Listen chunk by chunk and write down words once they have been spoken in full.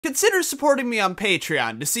Consider supporting me on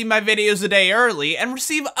Patreon to see my videos a day early and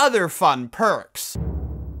receive other fun perks.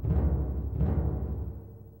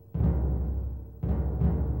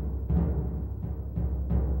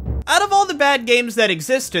 Out of all the bad games that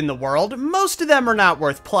exist in the world, most of them are not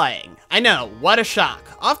worth playing. I know, what a shock.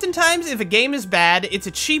 Oftentimes, if a game is bad, it's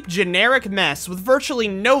a cheap, generic mess with virtually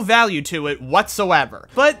no value to it whatsoever.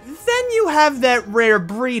 But then you have that rare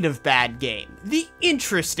breed of bad game, the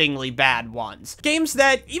interestingly bad ones. Games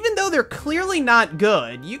that, even though they're clearly not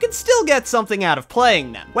good, you can still get something out of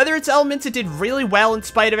playing them. Whether it's elements that did really well in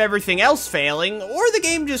spite of everything else failing, or the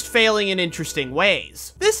game just failing in interesting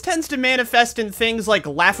ways. This tends to manifest in things like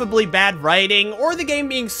laughably bad writing, or the game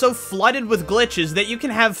being so flooded with glitches that you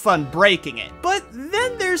can have fun breaking it. But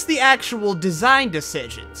then there's the actual design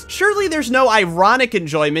decisions. Surely there's no ironic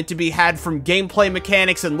enjoyment to be had from gameplay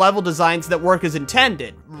mechanics and level designs that work as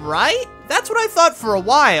intended, right? That's what I thought for a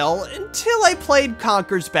while, until I played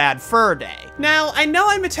Conker's Bad Fur Day. Now, I know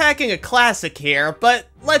I'm attacking a classic here, but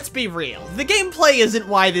let's be real. The gameplay isn't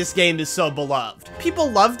why this game is so beloved. People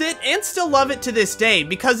loved it, and still love it to this day,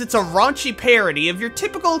 because it's a raunchy parody of your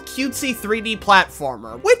typical cutesy 3D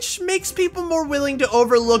platformer, which makes people more willing to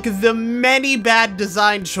overlook the many bad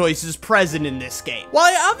design choices present in this game. While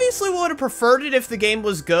I obviously would have preferred it if the game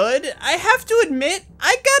was good, I have to admit,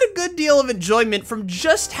 I got a good deal of enjoyment from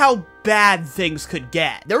just how bad things could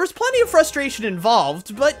get. There was plenty of frustration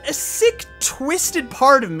involved, but a sick, twisted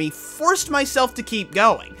part of me forced myself to keep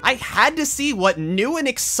going. I had to see what new and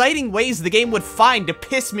exciting ways the game would find to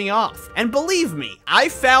piss me off. And believe me, I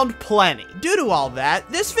found plenty. Due to all that,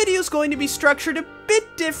 this video is going to be structured a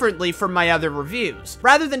bit differently from my other reviews.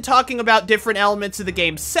 Rather than talking about different elements of the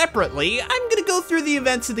game separately, I'm gonna go through the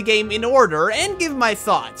events of the game in order and give my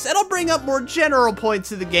thoughts, and I'll bring up more general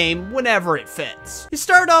points of the game whenever it fits. You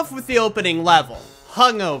start off with the opening level.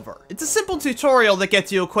 Hungover. It's a simple tutorial that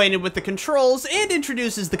gets you acquainted with the controls and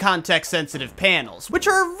introduces the context-sensitive panels, which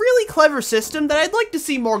are a really clever system that I'd like to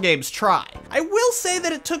see more games try. I will say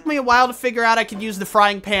that it took me a while to figure out I could use the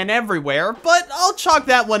frying pan everywhere, but I'll chalk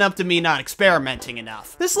that one up to me not experimenting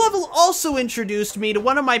enough. This level also introduced me to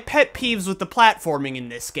one of my pet peeves with the platforming in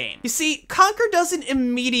this game. You see, Conker doesn't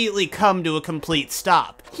immediately come to a complete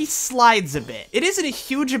stop. He slides a bit. It isn't a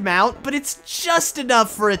huge amount, but it's just enough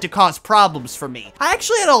for it to cause problems for me. I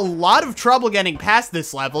actually had a lot of trouble getting past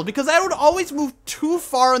this level because I would always move too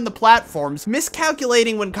far on the platforms,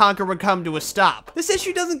 miscalculating when Conker would come to a stop. This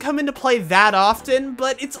issue doesn't come into play that often,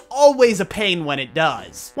 but it's always a pain when it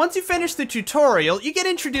does. Once you finish the tutorial, you get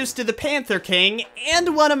introduced to the Panther King,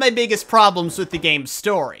 and one of my biggest problems with the game's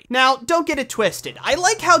story. Now, don't get it twisted. I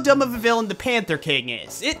like how dumb of a villain the Panther King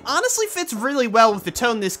is. It honestly fits really well with the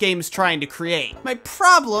tone this game is trying to create. My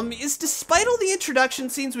problem is, despite all the introduction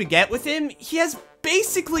scenes we get with him, he has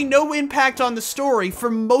basically no impact on the story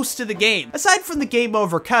for most of the game, aside from the game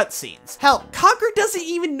over cutscenes. Hell, Conker doesn't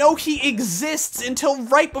even know he exists until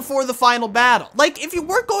right before the final battle. Like, if you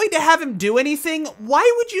weren't going to have him do anything,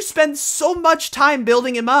 why would you spend so much time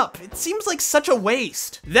building him up? It seems like such a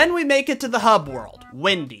waste. Then we make it to the hub world,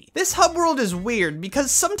 Windy. This hub world is weird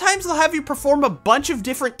because sometimes they'll have you perform a bunch of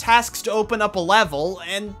different tasks to open up a level,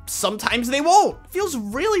 and sometimes they won't. It feels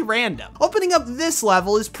really random. Opening up this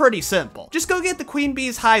level is pretty simple. Just go get the Queen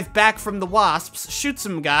Bee's hive back from the wasps, shoot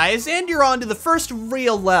some guys, and you're on to the first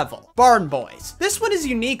real level, Barn Boys. This one is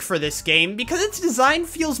unique for this game because its design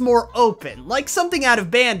feels more open, like something out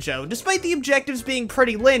of Banjo, despite the objectives being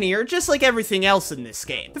pretty linear, just like everything else in this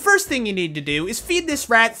game. The first thing you need to do is feed this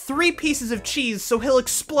rat 3 pieces of cheese so he'll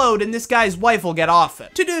explode and this guy's wife will get off him.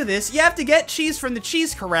 To do this, you have to get cheese from the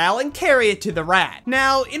cheese corral and carry it to the rat.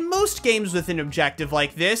 Now, in most games with an objective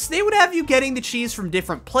like this, they would have you getting the cheese from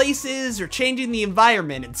different places or changing the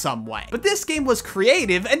environment in some way. But this game was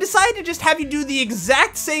creative and decided to just have you do the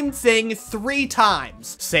exact same thing 3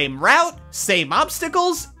 times. Same route, same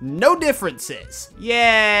obstacles, no differences.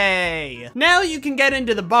 Yay! Now you can get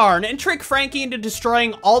into the barn and trick Frankie into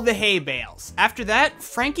destroying all the hay bales. After that,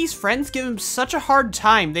 Frankie's friends give him such a hard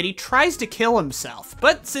time that he tries to kill himself.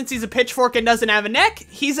 But since he's a pitchfork and doesn't have a neck,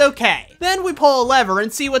 he's okay. Then we pull a lever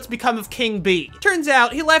and see what's become of King Bee. Turns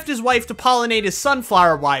out he left his wife to pollinate his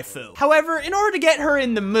sunflower waifu. However, in order to get her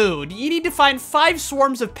in the mood, you need to find 5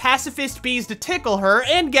 swarms of pacifist bees to tickle her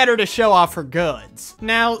and get her to show off her goods.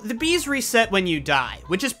 Now, the bees reset when you die,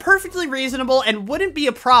 which is perfectly reasonable and wouldn't be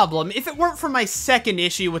a problem if it weren't for my second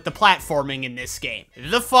issue with the platforming in this game,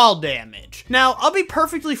 the fall damage. Now, I'll be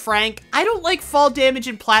perfectly frank, I don't like fall damage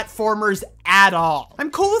in platformers at all. I'm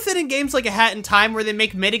cool with it in games like A Hat in Time where they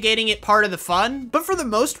make mitigating it part of the fun, but for the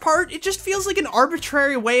most part, it just feels like an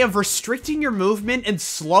arbitrary way of restricting your movement and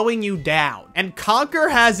slowing you down. And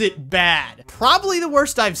Conker has it bad. probably the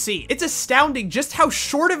worst I've seen. It's astounding just how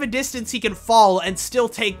short of a distance he can fall and still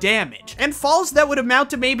take damage. And falls that would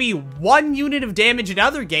amount to maybe 1 unit of damage in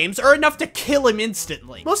other games are enough to kill him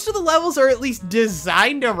instantly. Most of the levels are at least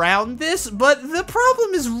designed around this, but the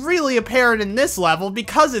problem is really apparent in this level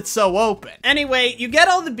because it's so open. Anyway, you get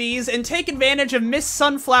all the bees and take advantage of Miss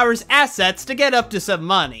Sunflower's assets to get up to some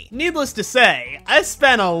money. Needless to say, I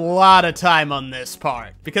spent a lot of time on this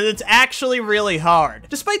part, because it's actually really hard.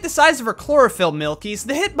 Despite the size of her chlorophyll milkies,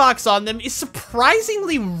 the hitbox on them is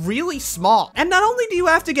surprisingly really small. And not only do you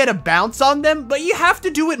have to get a bounce on them, but you have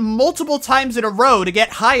to do it multiple times in a row to get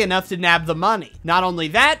high enough to nab the money. Not only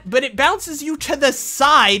that, but it bounces you to the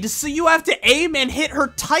side, so you have to aim and hit her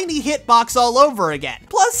tiny hitbox all over again.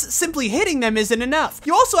 Plus, simply hitting them isn't enough.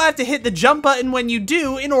 You also have to hit the jump button when you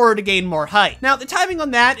do in order to gain more height. Now, the timing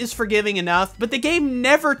on that is forgiving enough, but the game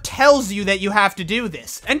never tells you that you have to do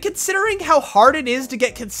this. And considering how hard it is to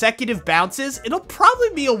get consecutive bounces, it'll probably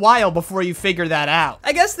be a while before you figure that out.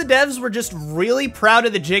 I guess the devs were just really proud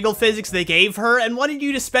of the jiggle physics they gave her and wanted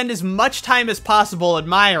you to spend as much time as possible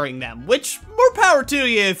admiring them, which, more power to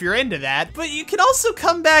you if you're into that, but you can also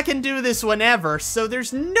come back and do this whenever, so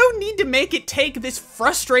there's no need to make it take this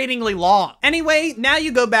frustratingly long. Anyway, now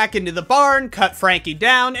you go back into the barn, cut Frankie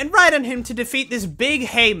down, and ride on him to defeat this big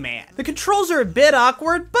hay man. The controls are a bit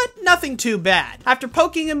awkward, but nothing too bad. After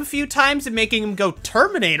poking him a few times and making him go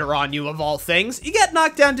Terminator on you of all things, you get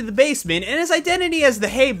knocked down to the basement and his identity as the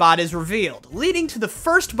hay bot is revealed, leading to the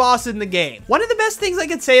first boss in the game. One of the best things I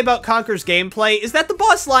could say about Conker's gameplay is that the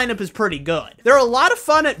boss lineup is pretty good. They're a lot of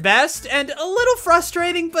fun at best, and a little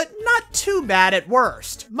frustrating, but not too bad at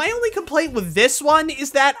worst. My only complaint with this one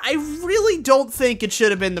is that I really don't think it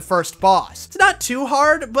should have been the first boss. It's not too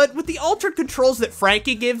hard, but with the altered controls that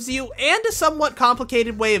Frankie gives you, and a somewhat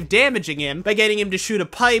complicated way of damaging him, by getting him to shoot a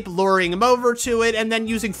pipe, luring him over to it, and then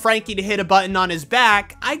using Frankie to hit a button on his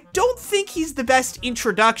back, I don't think he's the best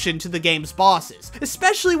introduction to the game's bosses,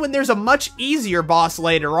 especially when there's a much easier boss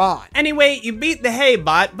later on. Anyway, you beat the hay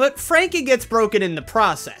bot, but Frankie gets broken in the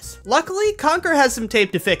process. Luckily, Conker has some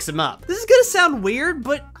tape to fix him up. This is gonna sound weird,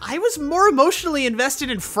 but I was more emotionally invested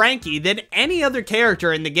in Frankie than any other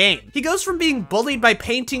character in the game. He goes from being bullied by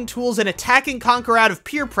painting tools and attacking Conker out of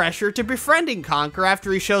peer pressure to befriending Conker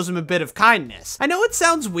after he shows him a bit of kindness. I know it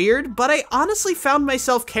sounds weird, but I honestly found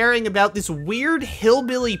myself caring about this weird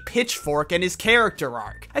hillbilly pitchfork and his character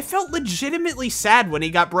arc. I felt legitimately sad when he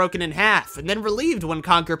got broken in half, and then relieved when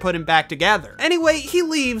Conker put him back together. Anyway, he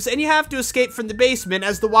leaves, and you have to escape from the basement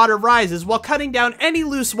as the water rises while cutting down any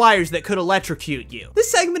loose wires that could electrocute you. This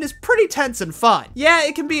segment is pretty tense and fun. Yeah,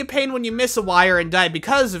 it can be a pain when you miss a wire and die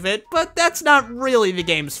because of it, but that's not really the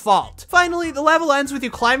game's fault. Finally, the level ends with you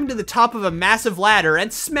climbing to the top of a massive ladder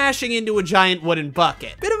and smashing into a giant wooden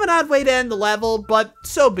bucket. Bit of an odd way to end the level, but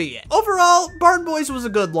so be it. Overall, Barn Boys was a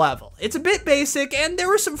good level. It's a bit basic, and there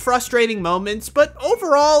were some frustrating moments, but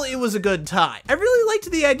overall, it was a good time. I really liked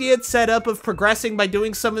the idea it set up of progressing by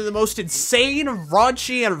doing some of the most insane,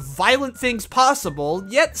 raunchy, and violent things possible,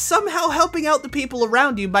 yet somehow helping out the people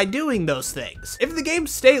around you by doing those things. If the game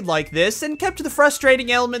stayed like this and kept the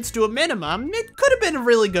frustrating elements to a minimum, it could have been a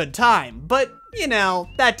really good time, but you know,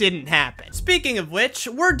 that didn't happen. Speaking of which,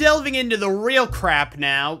 we're delving into the real crap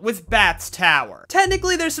now with Bat's Tower.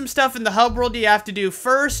 Technically, there's some stuff in the hub world you have to do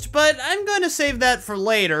first, but I'm going to save that for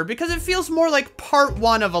later because it feels more like part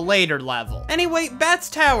 1 of a later level. Anyway, Bat's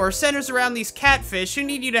Tower centers around these catfish who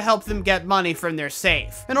need you to help them get money from their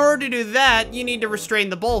safe. In order to do that, you need to restrain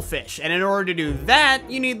the bullfish, and in order to do that,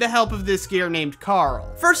 you need the help of this gear named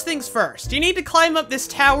Carl. First things first, you need to climb up this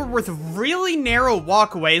tower with really narrow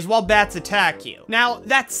walkways while bats attack you. Now,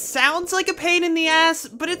 that sounds like a pain in the ass,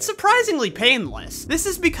 but it's surprisingly painless. This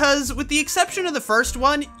is because, with the exception of the first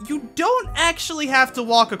one, you don't actually have to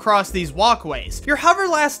walk across these walkways. Your hover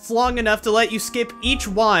lasts long enough to let you skip each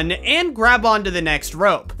one and grab onto the next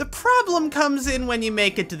rope. The problem comes in when you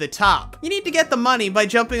make it to the top. You need to get the money by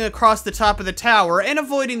jumping across the top of the tower and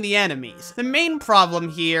avoiding the enemies. The main problem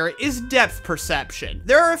here is depth perception.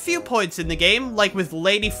 There are a few points in the game, like with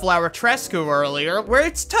Lady Floweretrescu earlier, where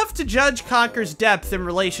it's tough to judge Conker's depth in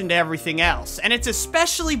relation to everything else, and it's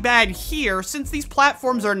especially bad here since these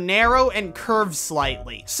platforms are narrow and curved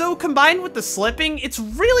slightly. So combined with the slipping, it's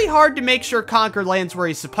really hard to make sure Conker lands where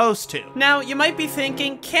he's supposed to. Now, you might be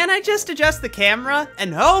thinking, can I just adjust the camera?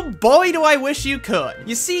 And oh boy do I wish you could.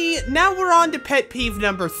 You see, now we're on to pet peeve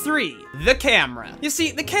number 3. The camera. You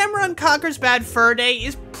see, the camera on Conker's Bad Fur Day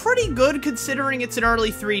is pretty good considering it's an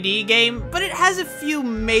early 3D game, but it has a few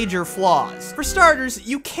major flaws. For starters,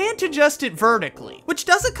 you can't adjust it vertically, which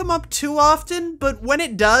doesn't come up too often, but when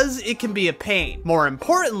it does, it can be a pain. More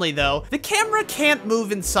importantly though, the camera can't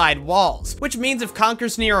move inside walls, which means if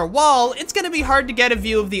Conker's near a wall, it's gonna be hard to get a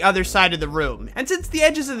view of the other side of the room. And since the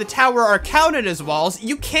edges of the tower are counted as walls,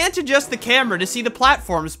 you can't adjust the camera to see the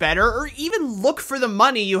platforms better or even look for the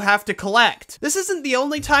money you have to collect. This isn't the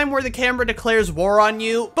only time where the camera declares war on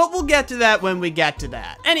you, but we'll get to that when we get to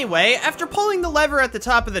that. Anyway, after pulling the lever at the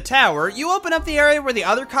top of the tower, you open up the area where the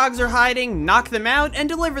other cogs are hiding, knock them out, and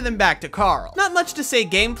deliver them back to Carl. Not much to say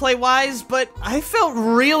gameplay-wise, but I felt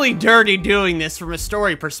really dirty doing this from a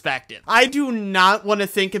story perspective. I do not want to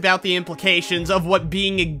think about the implications of what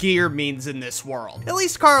being a gear means in this world. At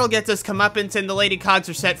least Carl gets his comeuppance and the lady cogs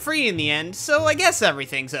are set free in the end, so I guess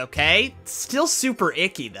everything's okay. Still super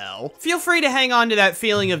icky though. Feel free to hang on to that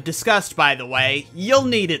feeling of disgust, by the way. You'll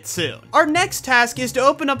need it soon. Our next task is to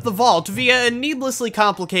open up the vault via a needlessly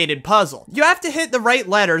complicated puzzle. You have to hit the right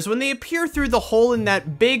letters when they appear through the hole in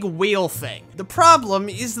that big wheel thing. The problem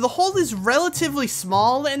is the hole is relatively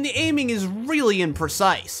small and the aiming is really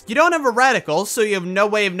imprecise. You don't have a reticle, so you have no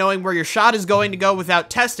way of knowing where your shot is going to go without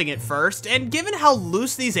testing it first, and given how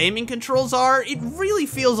loose these aiming controls are, it really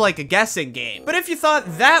feels like a guessing game. But if you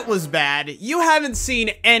thought that was bad, you haven't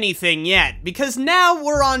seen anything yet, because now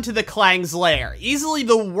we're on to the Clang's Lair, easily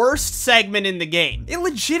the worst segment in the game. It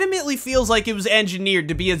legitimately feels like it was engineered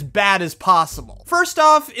to be as bad as possible. First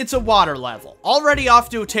off, it's a water level, already off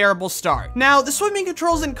to a terrible start. Now, the swimming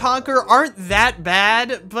controls in Conker aren't that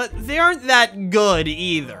bad, but they aren't that good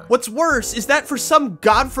either. What's worse is that for some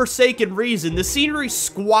godforsaken reason, the scenery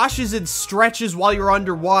squashes and stretches while you're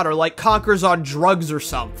underwater like Conker's on drugs or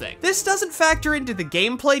something. This doesn't factor into the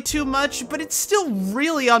gameplay too much, but it's still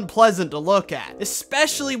really unpleasant to look at,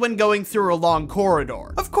 especially when going through a long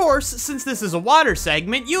corridor. Of course, since this is a water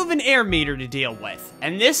segment, you have an air meter to deal with,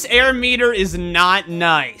 and this air meter is not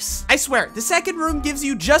nice. I swear, the second room gives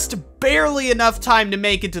you just barely enough time to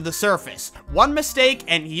make it to the surface. One mistake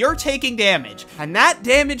and you're taking damage, and that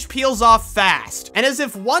damage peels off fast. And as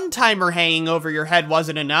if one timer hanging over your head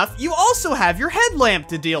wasn't enough, you also have your headlamp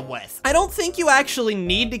to deal with. I don't think you actually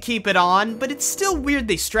need to keep it on, but it's still weird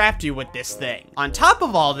they strapped you with this thing. On top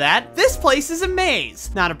of all that, this place is a maze.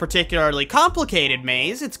 Not a particularly complicated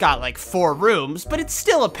maze, it's got like 4 rooms, but it's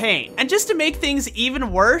still a pain. And just to make things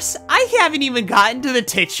even worse, I haven't even gotten to the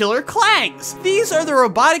titular Clangs. These are the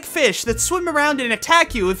robotic fish that swim around and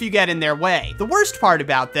attack you if you get in their way. The worst part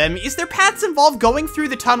about them is their paths involve going through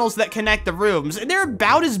the tunnels that connect the rooms, and they're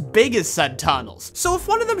about as big as said tunnels. So if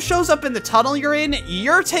one of them shows up in the tunnel you're in,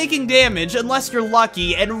 you're taking damage unless you're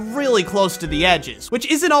lucky and really close to the edges, which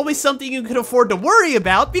isn't always something you can afford to worry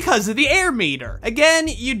about because of the air meter. Again,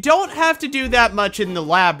 you don't have to do that much in the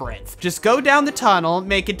labyrinth. Just go down the tunnel,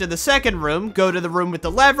 make it to the second room, go to the room with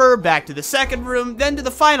the lever, back to the second room, then to the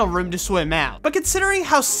final room to swim out. But considering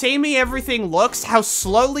how samey everything looks, how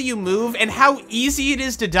slowly you move, and how easy it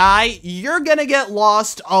is to die, you're gonna get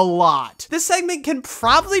lost a lot. This segment can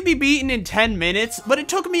probably be beaten in 10 minutes, but it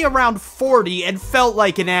took me around 40 and felt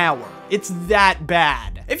like an hour. It's that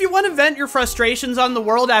bad. If you want to vent your frustrations on the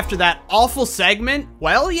world after that awful segment,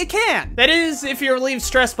 well, you can. That is, if you're relieved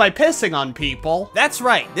stress by pissing on people. That's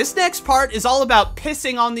right, this next part is all about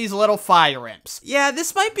pissing on these little fire imps. Yeah,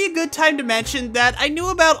 this might be a good time to mention that I knew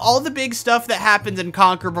about all the big stuff that happens in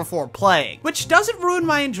Conker before playing, which doesn't ruin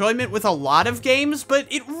my enjoyment with a lot of games, but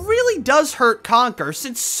it really does hurt Conker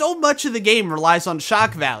since so much of the game relies on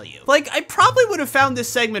shock value. Like, I probably would have found this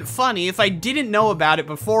segment funny if I didn't know about it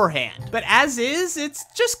beforehand, but as is, it's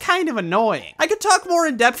just kind of annoying. I could talk more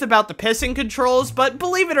in depth about the pissing controls, but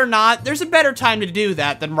believe it or not, there's a better time to do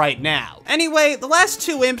that than right now. Anyway, the last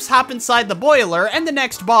 2 imps hop inside the boiler and the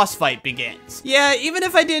next boss fight begins. Yeah, even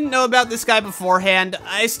if I didn't know about this guy beforehand,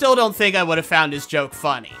 I still don't think I would have found his joke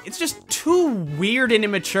funny. It's just too weird and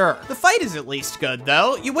immature. The fight is at least good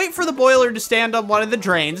though. You wait for the boiler to stand on one of the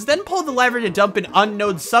drains, then pull the lever to dump an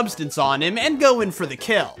unknown substance on him and go in for the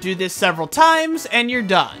kill. Do this several times and you're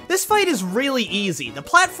done. This fight is really easy. The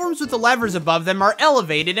platforms with the levers above them are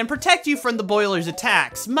elevated and protect you from the boiler's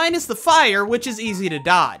attacks, minus the fire, which is easy to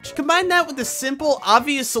dodge. Combine that with a simple,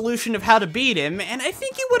 obvious solution of how to beat him, and I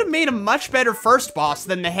think he would have made a much better first boss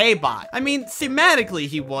than the Haybot. I mean, thematically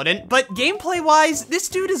he wouldn't, but gameplay-wise, this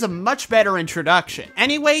dude is a much better introduction.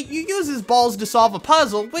 Anyway, you use his balls to solve a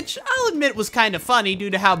puzzle, which I'll admit was kind of funny due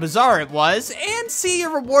to how bizarre it was, and see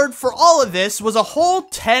your reward for all of this was a whole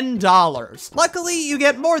 $10. Luckily, you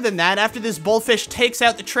get more than that after this bullfish takes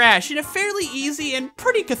out the trash in a fairly easy and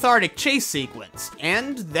pretty cathartic chase sequence.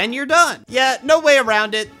 And then you're done. Yeah, no way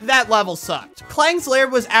around it, that level sucked. Clang's Lair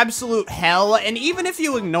was absolute hell, and even if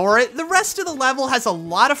you ignore it, the rest of the level has a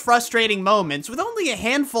lot of frustrating moments with only a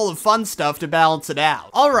handful of fun stuff to balance it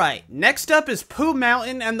out. Alright, next up is Pooh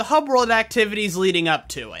Mountain and the hub world activities leading up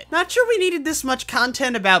to it. Not sure we needed this much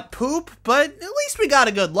content about poop, but at least we got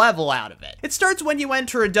a good level out of it. It starts when you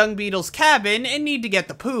enter a dung beetle's cabin and need to get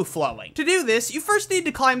the poo flowing. To do this, you first need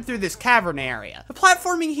to climb through this cavern area. The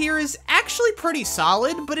platforming here is actually pretty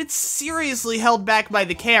solid, but it's seriously held back by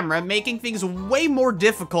the camera, making things way more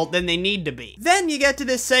difficult than they need to be. Then you get to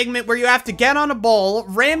this segment where you have to get on a bowl,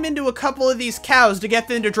 ram into a couple of these cows to get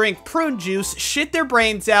them to drink prune juice, shit their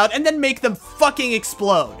brains out, and then make them fucking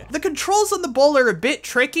explode. The controls on the bowl are a bit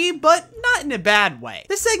tricky, but not in a bad way.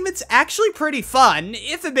 This segment's actually pretty fun,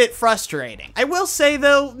 if a bit frustrating. I will say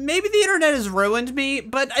though, maybe the internet has ruined me,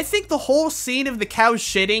 but I think the whole scene of the cows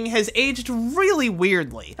shitting has aged really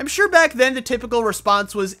weirdly. I'm sure back then the typical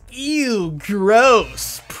response was, ew,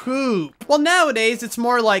 gross, poop. Well, nowadays it's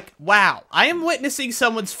more like, wow, I am witnessing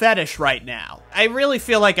someone's fetish right now. I really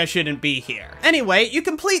feel like I shouldn't be here. Anyway, you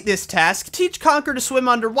complete this task, teach Conker to swim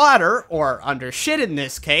underwater, or under shit in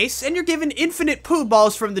this case, and you're given infinite poo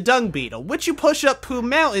balls from the dung beetle, which you push up Pooh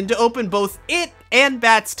Mountain to open both it and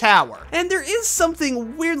Bat's Tower. And there is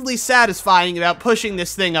something weirdly satisfying about pushing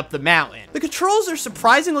this thing up the mountain. The controls are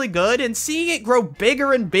surprisingly good, and seeing it grow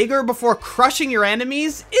bigger and bigger before crushing your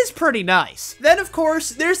enemies is pretty nice. Then of course,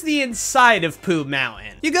 there's the inside of Pooh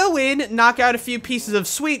Mountain. You go in, knock out a few pieces of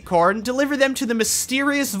sweet corn, deliver them to the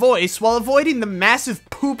mysterious voice while avoiding the massive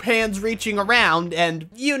poop hands reaching around, and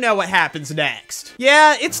you know what happens next.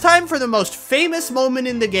 Yeah, it's time for the most famous moment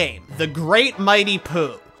in the game, the Great Mighty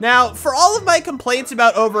Pooh. Now, for all of my complaints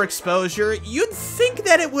about overexposure, you'd think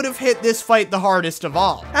that it would have hit this fight the hardest of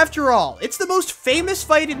all. After all, it's the most famous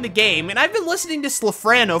fight in the game, and I've been listening to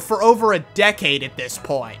Slafrano for over a decade at this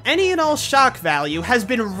point. Any and all shock value has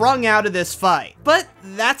been wrung out of this fight. But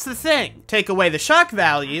that's the thing. Take away the shock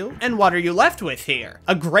value, and what are you left with here?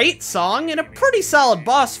 A great song and a pretty solid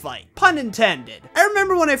boss fight, pun intended. I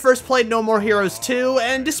remember when I first played No More Heroes 2,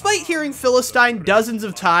 and despite hearing Philistine dozens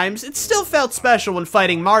of times, it still felt special when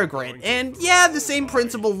fighting Margaret, and yeah, the same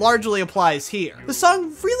principle largely applies here. The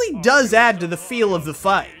song really does add to the feel of the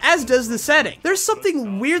fight, as does the setting. There's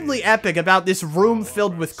something weirdly epic about this room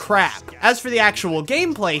filled with crap. As for the actual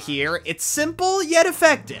gameplay here, it's simple yet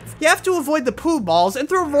effective. You have to avoid the poo balls and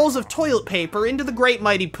throw rolls of toilet paper into the Great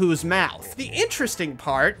Mighty Pooh's mouth. The interesting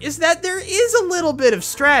part is that there is a little bit of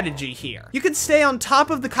strategy here. You can stay on top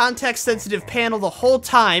of the context-sensitive panel the whole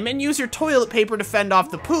time and use your toilet paper to fend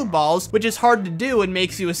off the poo balls, which is hard to do and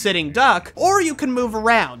makes you a sitting duck, or you can move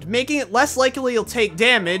around, making it less likely you'll take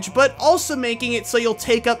damage, but also making it so you'll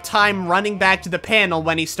take up time running back to the panel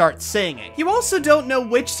when he starts singing. You also don't know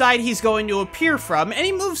which side he's going to appear from, and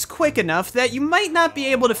he moves quick enough that you might not be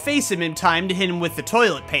able to face him in time to hit him with the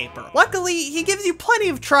toilet paper. Luckily, he gives you plenty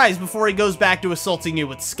of tries before he goes back to assaulting you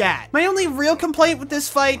with scat. My only real complaint with this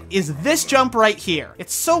fight is this jump right here.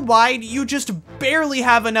 It's so wide, you just barely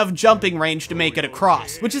have enough jumping range to make it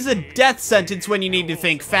across, which is a death sentence when you need to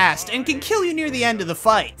think fast, and can kill you near the end of the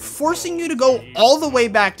fight, forcing you to go all the way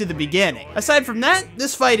back to the beginning. Aside from that,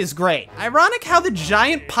 this fight is great. Ironic how the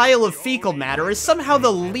giant pile of fecal matter is somehow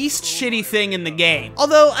the least shitty thing in the game.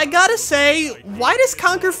 Although, I gotta say, why does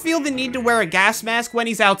Conker feel the need to wear a gas mask when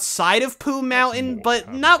he's outside of Pooh Mountain,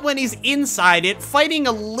 but not when he's inside it, fighting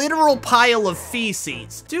a literal pile of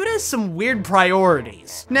feces? Dude has some weird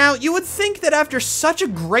priorities. Now, you would think that after such a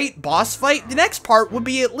great boss fight, the next part would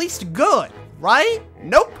be at least good, right?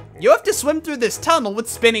 Nope. You have to swim through this tunnel with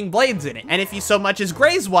spinning blades in it, and if you so much as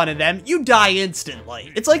graze one of them, you die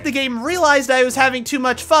instantly. It's like the game realized I was having too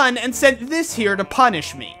much fun and sent this here to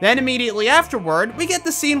punish me. Then immediately afterward, we get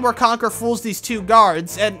the scene where Conker fools these two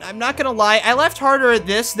guards, and I'm not gonna lie, I laughed harder at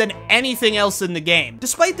this than anything else in the game,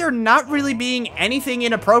 despite there not really being anything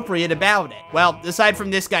inappropriate about it. Well, aside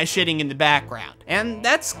from this guy shitting in the background. And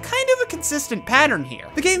that's kind of a consistent pattern here.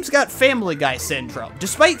 The game's got Family Guy syndrome.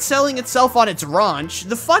 Despite selling itself on its raunch,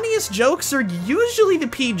 the funniest jokes are usually the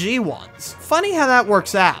PG ones. Funny how that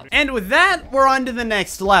works out. And with that, we're on to the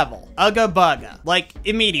next level. Ugga Bugga. Like,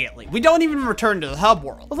 immediately. We don't even return to the hub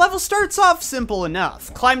world. The level starts off simple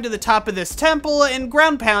enough. Climb to the top of this temple and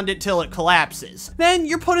ground pound it till it collapses. Then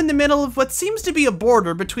you're put in the middle of what seems to be a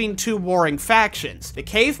border between two warring factions, the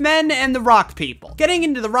cavemen and the rock people. Getting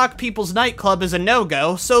into the rock people's nightclub is a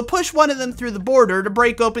no-go, so push one of them through the border to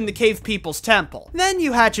break open the cave people's temple. Then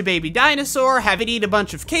you hatch a baby dinosaur, have it eat a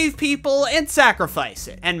bunch of cave people, and sacrifice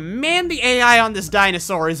it. And man, the AI on this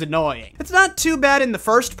dinosaur is annoying. It's not too bad in the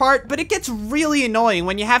first part, but it gets really annoying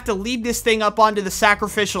when you have to lead this thing up onto the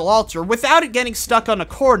sacrificial altar without it getting stuck on a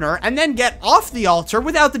corner, and then get off the altar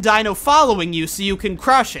without the dino following you so you can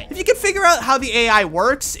crush it. If you can figure out how the AI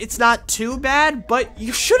works, it's not too bad, but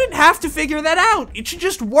you shouldn't have to figure that out. It should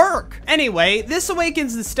just work. Anyway, this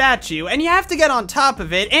awakens the statue, and you have to get on top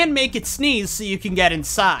of it and make it sneeze so you can get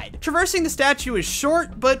inside. Traversing the statue is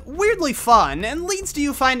short, but weirdly fun, and leads to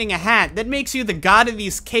you finding a hat that makes you the god of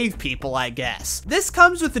these cave people, I guess. This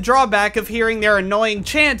comes with the drawback of hearing their annoying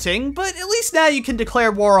chanting, but at least now you can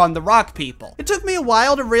declare war on the rock people. It took me a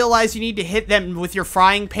while to realize you need to hit them with your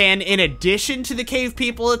frying pan in addition to the cave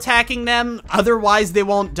people attacking them, otherwise they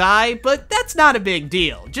won't die, but that's not a big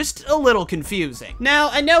deal, just a little confusing. Now,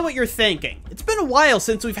 I know what you're thinking. It's been a while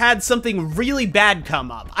since we've had something really bad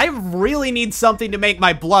come up. I really need something to make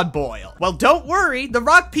my blood boil. Well, don't worry, the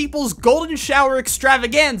rock people's golden shower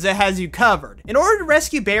extravaganza has you covered. In order to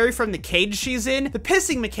rescue Barry from the cage she's in, the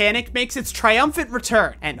pissing mechanic makes its triumphant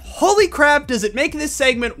return, and holy crap does it make this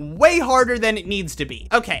segment way harder than it needs to be.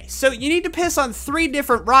 Okay, so you need to piss on 3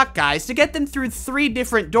 different rock guys to get them through 3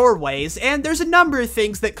 different doorways, and there's a number of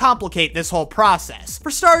things that complicate this whole process.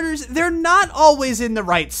 For starters, they're not always in the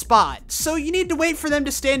right spot, so you need to wait for them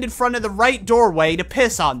to stand in front of the right doorway to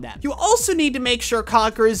piss on them. You also need to make sure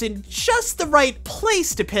Conker is in just the right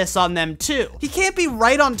place to piss on them too. He can't be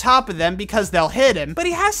right on top of them because they'll hit him, but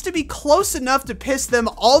he has to be close enough to piss them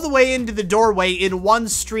all the way into the doorway in one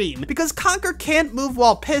stream, because Conker can't move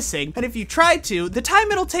while pissing, and if you try to, the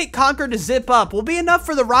time it'll take Conker to zip up will be enough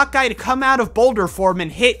for the rock guy to come out of boulder form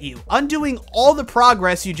and hit you, undoing all the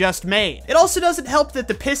progress you just made. It also doesn't help that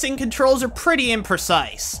the pissing controls are pretty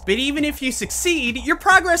imprecise, but even if you succeed, your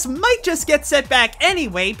progress might just get set back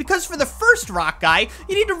anyway, because for the first rock guy,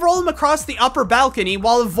 you need to roll him across the upper balcony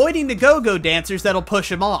while avoiding the go-go dancers that'll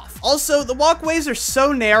push him off. Also, the walkways are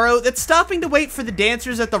so narrow that stopping to wait for the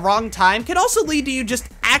dancers at the wrong time can also lead to you just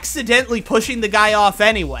accidentally pushing the guy off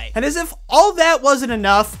anyway. And as if all that wasn't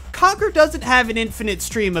enough, Conker doesn't have an infinite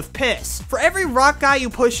stream of piss. For every rock guy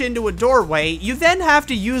you push into a doorway, you then have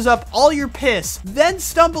to use up all your piss, then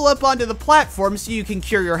stumble up onto the platform so you can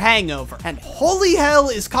cure your hangover. And holy hell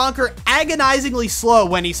is Conker agonizingly slow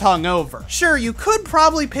when he's hungover. Sure, you could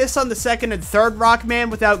probably piss on the second and third rock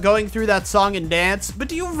man without going through that song and dance, but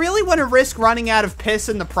do you really want to risk running out of piss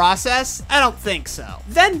in the process? I don't think so.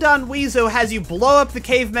 Then Don Weezo has you blow up the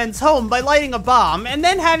cavemen's home by lighting a bomb, and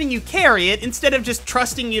then having you carry it instead of just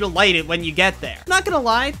trusting you to light it when you get there. Not gonna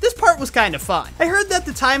lie, this part was kind of fun. I heard that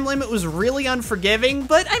the time limit was really unforgiving,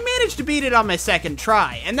 but I managed to beat it on my second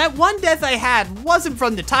try, and that one death I had wasn't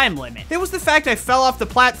from the time limit. It was the fact I fell off the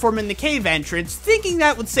platform in the cave entrance, thinking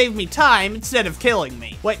that would save me time instead of killing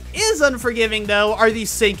me. What is unforgiving though are these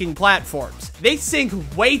sinking platforms. They sink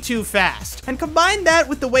way too fast, and combine that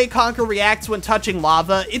with the way Conker reacts when touching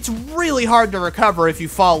lava, it's really hard to recover if you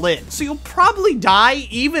fall in, so you'll probably die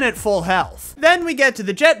even at full health. Then we get to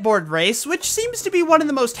the jetboard race, which seems to be one of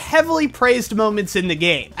the most heavily praised moments in the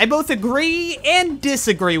game. I both agree and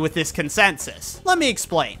disagree with this consensus. Let me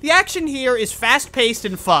explain. The action here is fast-paced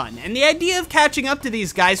and fun, and the idea of catching up to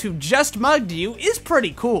these guys who just mugged you is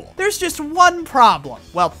pretty cool. There's just one problem.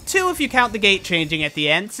 Well, 2 if you count the gate changing at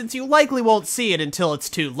the end, since you likely won't see it until it's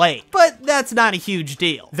too late. But that's not a huge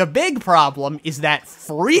deal. The big problem is that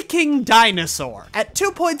freaking dinosaur. At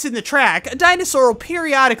 2 points in the track, a dinosaur will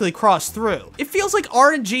periodically cross through. It feels like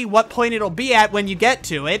RNG what point it'll be at when you get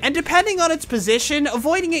to it, and depending on its position,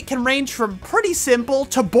 avoiding it can range from pretty simple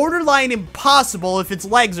to borderline impossible if its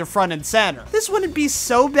legs are front and center. This wouldn't be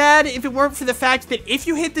so bad if it weren't for the fact that if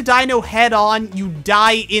you hit the dino head on, you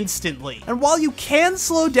die instantly. And while you can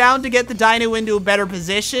slow down to get the dino into a better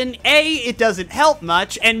position, A, it doesn't help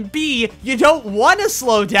much, and B, you don't want to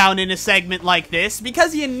slow down in a segment like this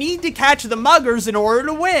because you need to catch the muggers in order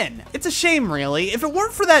to win. It's a shame really. If it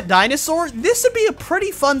weren't for that dinosaur, this would be a pretty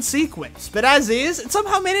fun sequence, but as is, it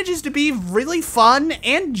somehow manages to be really fun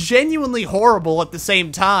and genuinely horrible at the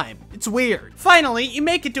same time. It's weird. Finally, you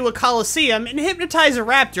make it to a coliseum and hypnotize a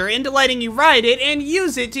raptor into letting you ride it and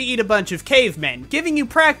use it to eat a bunch of cavemen, giving you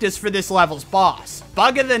practice for this level's boss.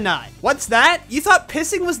 Bug of the nut. What's that? You thought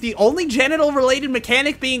pissing was the only genital-related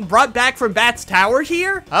mechanic being brought back from Bat's Tower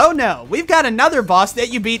here? Oh no, we've got another boss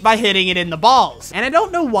that you beat by hitting it in the balls. And I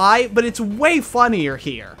don't know why, but it's way funnier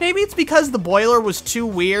here. Maybe it's because the boiler was too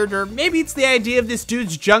weird, or maybe it's the idea of this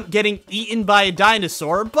dude's junk getting eaten by a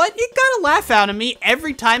dinosaur, but it got a laugh out of me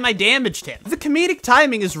every time I danced damaged him. The comedic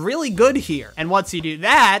timing is really good here, and once you do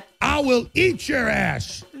that, I will eat your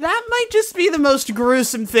ass. that might just be the most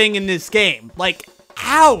gruesome thing in this game. Like,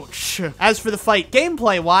 ouch! As for the fight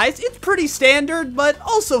gameplay-wise, it's pretty standard, but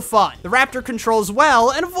also fun. The Raptor controls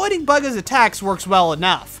well, and avoiding Bugga's attacks works well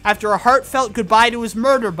enough. After a heartfelt goodbye to his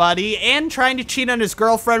murder buddy, and trying to cheat on his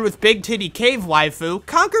girlfriend with Big Titty Cave Waifu,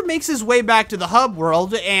 Conker makes his way back to the hub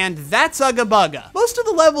world, and that's Ugga Bugga. Most of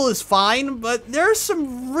the level is fine, but there are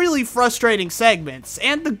some really frustrating segments,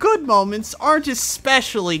 and the good moments aren't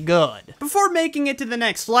especially good. Before making it to the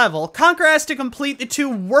next level, Conker has to complete the two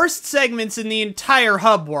worst segments in the entire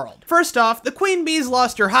hub world. First off, the queen bee's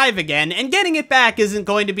lost her hive again, and getting it back isn't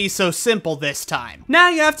going to be so simple this time. Now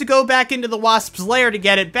you have to go back into the wasp's lair to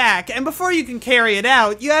get it back, and before you can carry it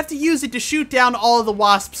out, you have to use it to shoot down all of the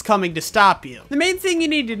wasps coming to stop you. The main thing you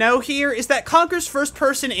need to know here is that Conker's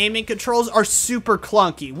first-person aiming controls are super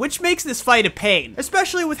clunky, which makes this fight a pain,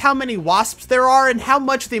 especially with how many wasps there are and how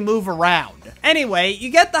much they move around. Anyway, you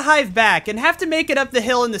get the hive back and have to make it up the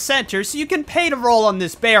hill in the center so you can pay to roll on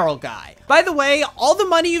this barrel guy. By the way, all the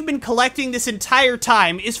money you've been collecting this entire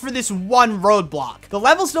time is for this one roadblock. The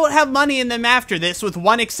levels don't have money in them after this, with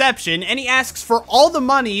one exception, and he asks for all the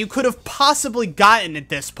money you could have possibly gotten at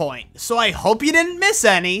this point. So I hope you didn't miss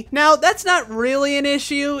any. Now, that's not really an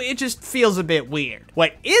issue, it just feels a bit weird.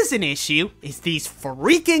 What is an issue is these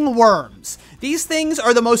freaking worms. These things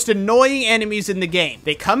are the most annoying enemies in the game.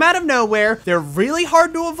 They come out of nowhere, they're really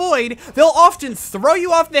hard to avoid, they'll often throw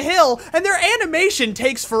you off the hill, and their animation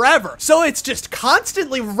takes forever. So it's just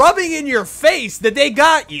constantly rubbing in your face that they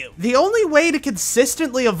got you. The only way to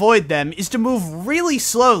consistently avoid them is to move really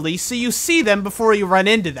slowly so you see them before you run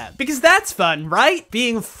into them. Because that's fun, right?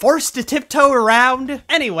 Being forced to tiptoe around.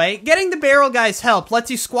 Anyway, getting the barrel guy's help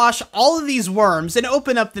lets you squash all of these worms and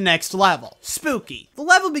open up the next level. Spooky. The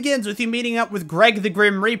level begins with you meeting up with Greg the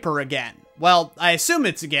Grim Reaper again. Well, I assume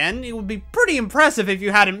it's again. It would be pretty impressive if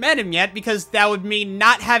you hadn't met him yet, because that would mean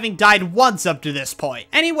not having died once up to this point.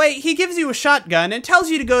 Anyway, he gives you a shotgun and tells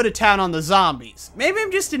you to go to town on the zombies. Maybe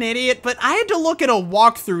I'm just an idiot, but I had to look at a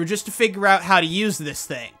walkthrough just to figure out how to use this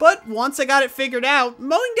thing. But once I got it figured out,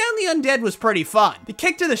 mowing down the undead was pretty fun. The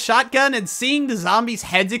kick to the shotgun and seeing the zombies'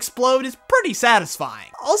 heads explode is pretty satisfying.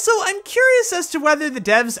 Also, I'm curious as to whether the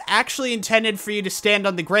devs actually intended for you to stand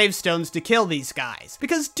on the gravestones to kill these guys,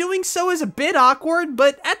 because doing so is a bit awkward,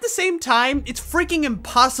 but at the same time, it's freaking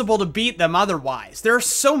impossible to beat them otherwise. There are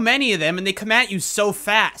so many of them and they come at you so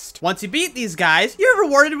fast. Once you beat these guys, you're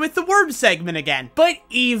rewarded with the worm segment again, but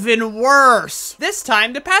even worse. This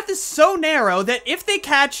time, the path is so narrow that if they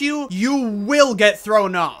catch you, you will get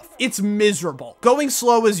thrown off. It's miserable. Going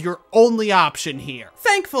slow is your only option here.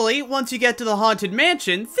 Thankfully, once you get to the Haunted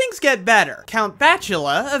Mansion, things get better. Count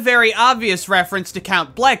Batula, a very obvious reference to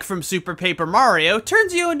Count Bleck from Super Paper Mario,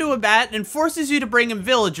 turns you into a bat and forces you to bring him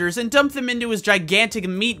villagers and dump them into his gigantic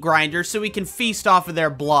meat grinder so he can feast off of their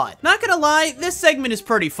blood. Not gonna lie, this segment is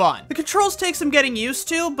pretty fun. The controls take some getting used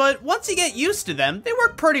to, but once you get used to them, they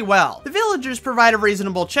work pretty well. The villagers provide a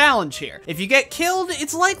reasonable challenge here. If you get killed,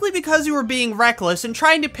 it's likely because you were being reckless and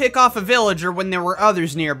trying to pick off a villager when there were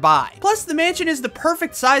others nearby. Plus, the mansion is the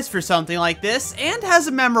perfect size for something like this and has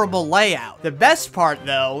a memorable layout. The best part,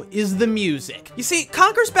 though, is the music. You see,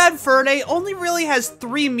 Conker's Bad Fur Day only really has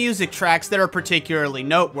 3 music tracks that are particularly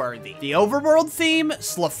noteworthy. The Overworld theme,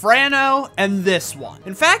 Slafrano, and this one.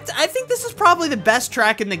 In fact, I think this is probably the best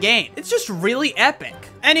track in the game. It's just really epic.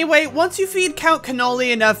 Anyway, once you feed Count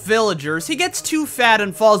Cannoli enough villagers, he gets too fat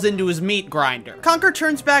and falls into his meat grinder. Conker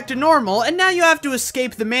turns back to normal, and now you have to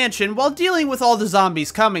escape the mansion while dealing with all the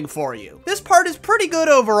zombies coming for you. This part is pretty good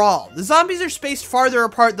overall. The zombies are spaced farther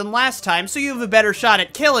apart than last time, so you have a better shot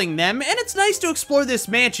at killing them, and it's nice to explore this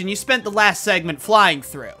mansion you spent the last segment flying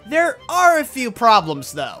through. There are a few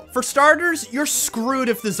problems, though. For starters, you're screwed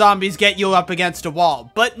if the zombies get you up against a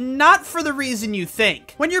wall, but not for the reason you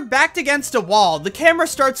think. When you're backed against a wall, the camera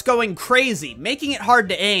starts going crazy, making it hard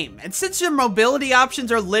to aim, and since your mobility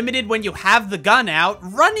options are limited when you have the gun out,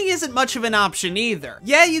 running isn't much of an option either.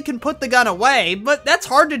 Yeah, you can put the gun away, but that's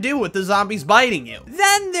hard to do with the zombies biting you.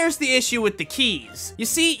 Then there's the issue with the keys. You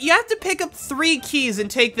see, you have to pick up 3 keys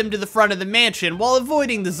and take them to the front of the mansion while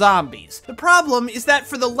avoiding the zombies. The problem is that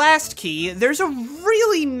for the last key, there's a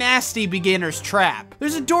really nasty beginner's trap.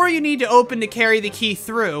 There's a door you need to open to carry the key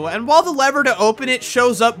through, and while the lever to open it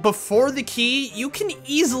shows up before the key, you can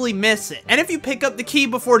easily miss it. And if you pick up the key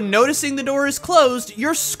before noticing the door is closed,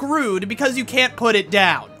 you're screwed because you can't put it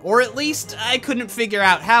down. or at least I couldn't figure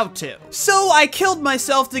out how to. So I killed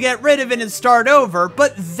myself to get rid of it and start over,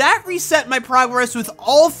 but that reset my progress with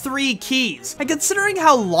all 3 keys. And considering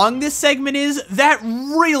how long this segment is, that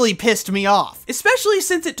really pissed me off, especially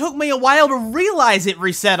since it took me a while to realize it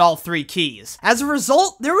reset all 3 keys. As a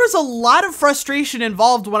result, there was a lot of frustration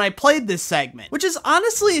involved when I played this segment, which is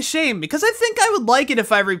honestly a shame because I think I would like it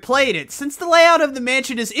if I replayed it, since the layout of the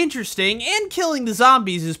mansion is interesting and killing the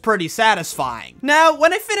zombies is pretty satisfying. Now,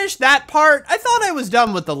 when I finished that part, I thought I was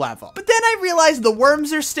done with the level, but then I realized the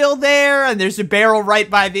worms are still there, and there's a barrel right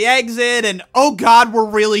by the exit, and oh god, we're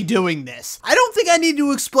really doing this. I don't think I need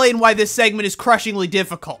to explain why this segment is crushingly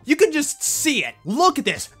difficult. You can just see it. Look at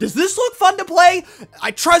this. Does this look fun to play?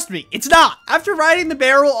 Trust me, it's not. After riding the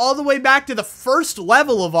barrel all the way back to the first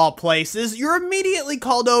level of all places, you're immediately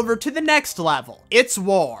called over to the next level. It's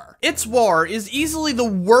War. It's War is easily the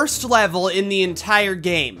worst level in the entire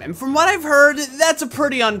game, and from what I've heard, that's a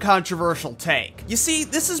pretty uncontroversial take. You see,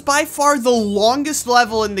 this is by far the longest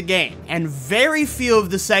level in the game, and very few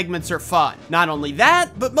of the segments are fun. Not only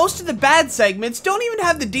that, but most of the bad segments don't even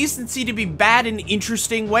have the decency to be bad in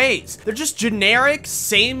interesting ways. They're just generic,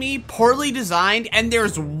 samey, poorly designed, and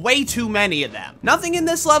there's way too many of them. Nothing in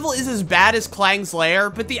this level is as bad as Clang's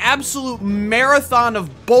Lair, but the absolute marathon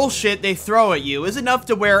of bullshit they throw at you is enough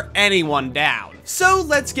to wear anyone down. So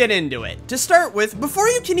let's get into it. To start with, before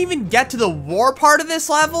you can even get to the war part of this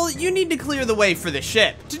level, you need to clear the way for the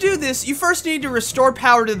ship. To do this, you first need to restore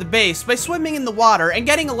power to the base by swimming in the water and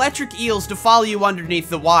getting electric eels to follow you underneath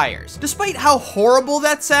the wires. Despite how horrible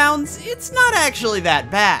that sounds, it's not actually that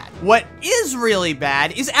bad. What is really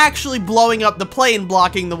bad is actually blowing up the plane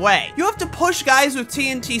blocking the way. You have to push guys with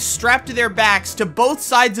TNT strapped to their backs to both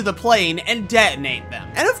sides of the plane and detonate them.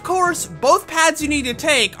 And of course, both paths you need to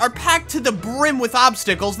take are packed to the brim with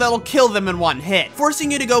obstacles that'll kill them in one hit, forcing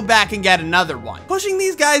you to go back and get another one. Pushing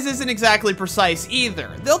these guys isn't exactly precise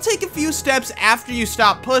either. They'll take a few steps after you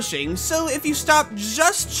stop pushing, so if you stop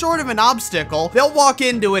just short of an obstacle, they'll walk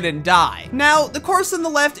into it and die. Now, the course on the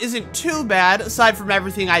left isn't too bad, aside from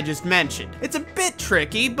everything I just mentioned. It's a bit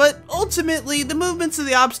tricky, but ultimately, the movements of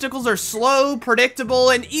the obstacles are slow, predictable,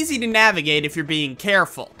 and easy to navigate if you're being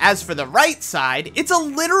careful. As for the right side, it's a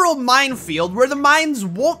literal minefield where the mines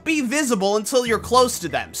won't be visible until you're close to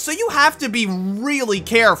them, so you have to be really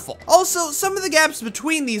careful. Also, some of the gaps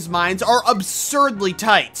between these mines are absurdly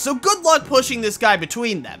tight, so good luck pushing this guy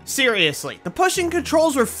between them. Seriously, the pushing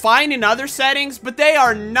controls were fine in other settings, but they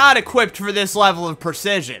are not equipped for this level of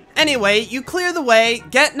precision. Anyway, you clear the way,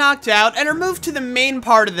 get knocked out, and are moved to the main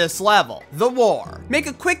part of this level, the war. Make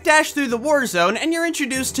a quick dash through the war zone, and you're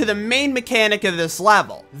introduced to the main mechanic of this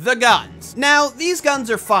level, the guns. Now, these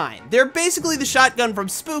guns are fine. They're basically the shotgun from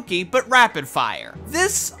Spooky, but rapid fire.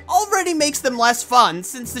 This already makes them less fun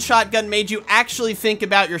since the shotgun made you actually think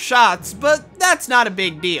about your shots, but that's not a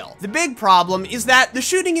big deal. The big problem is that the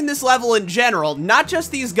shooting in this level in general, not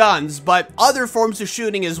just these guns, but other forms of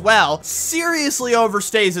shooting as well, seriously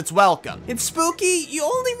overstays its welcome. In Spooky, you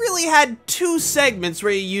only really had 2 segments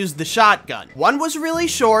where you used the shotgun. One was really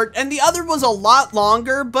short, and the other was a lot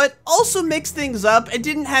longer, but also mixed things up and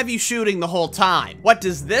didn't have you shooting the whole time. What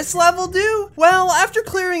does this level do? Well, after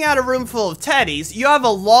clearing out a room full of teddies, you have a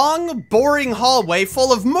long, boring hallway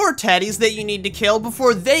full of more teddies that you need to kill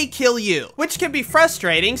before they kill you, which can be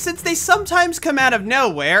frustrating since they sometimes come out of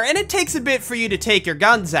nowhere and it takes a bit for you to take your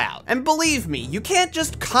guns out. And believe me, you can't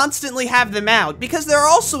just constantly have them out because there are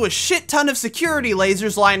also a shit ton of security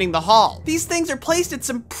lasers lining the hall. These things are placed at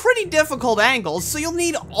some pretty difficult angles, so you'll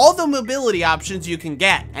need all the mobility options you can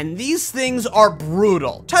get, and these things are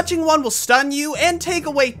brutal. Touching one will stun you and take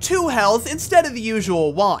away 2 health instead of the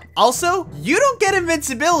usual 1. Also, you don't get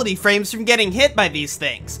invincibility frames from getting hit by these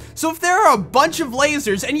things, so if there are a bunch of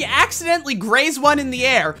lasers and you accidentally graze one in the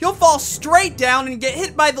air, you'll fall straight down and get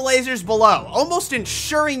hit by the lasers below, almost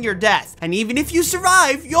ensuring your death. And even if you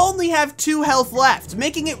survive, you only have 2 health left,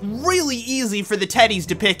 making it really easy for the teddies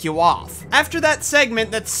to pick you off. After that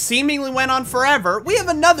segment that seemingly went on forever, we have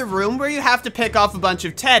another room where you have to pick off a bunch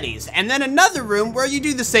of teddies, and then another room where you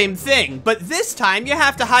do the same thing, but this time you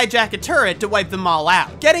have to hijack a turret to wipe them all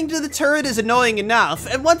out. Getting to the turret is annoying enough,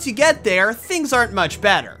 and once you get there, things aren't much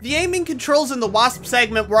better. The aiming controls in the Wasp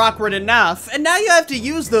segment were awkward enough, and now you have to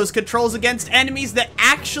use those controls against enemies that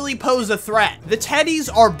actually pose a threat. The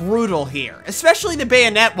teddies are brutal here, especially the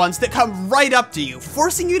bayonet ones that come right up to you,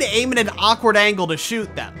 forcing you to aim at an awkward angle to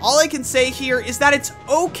shoot them. All I can say here is that it's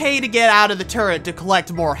okay to get out of the turret to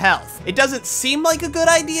collect more health. It doesn't seem like a good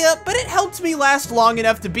idea, but it helped me last long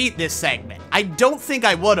enough to beat this segment. I don't think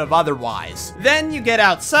I would have otherwise. Then you get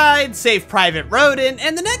outside, save Private Rodent,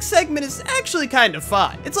 and the next segment is actually kind of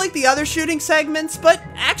fun. It's like the other shooting segments, but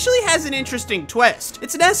actually has an interesting twist.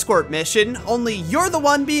 It's an escort mission, only you're the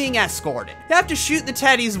one being escorted. You have to shoot the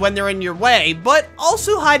teddies when they're in your way, but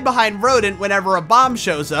also hide behind Rodent whenever a bomb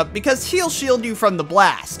shows up because he'll shield you from the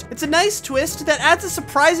blast. It's a nice twist that adds a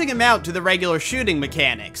surprising amount to the regular shooting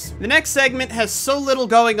mechanics. The next segment has so little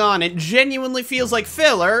going on it genuinely feels like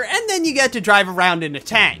filler, and then you get to drive around in a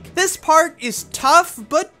tank. This part is tough,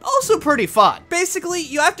 but also pretty fun. Basically,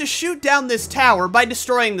 you have to shoot down this tower by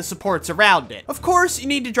destroying the supports around it. Of course, you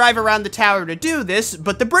need to drive around the tower to do this,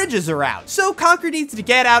 but the bridges are out, so Conker needs to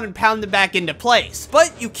get out and pound them back into place.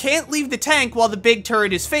 But you can't leave the tank while the big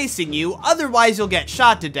turret is facing you, otherwise you'll get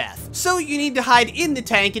shot to death. So you need to hide in the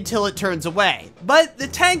tank until it turns away. But the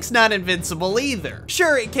tank's not invincible either.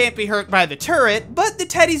 Sure, it can't be hurt by the turret, but the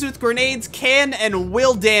teddies with grenades can and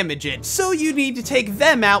will damage it, so you need to take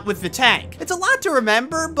them out with the tank. It's a lot to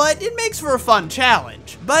remember, but it makes for a fun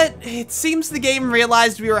challenge. But it seems the game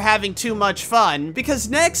realized we were having too much fun, because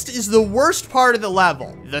next is the worst part of the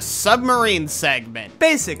level, the submarine segment.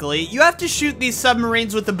 Basically, you have to shoot these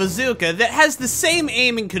submarines with a bazooka that has the same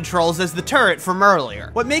aiming controls as the turret from earlier.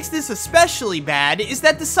 What makes this especially bad is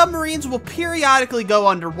that the submarines will periodically go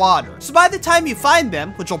underwater, so by the time you find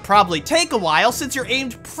them, which will probably take a while since you're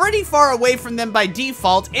aimed pretty far away from them by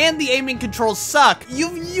default and the aiming controls suck,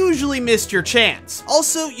 you've usually missed your chance.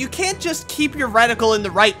 Also, you can't just keep your reticle in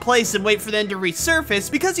the right place and wait for them to resurface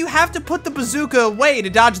because you have to put the bazooka away to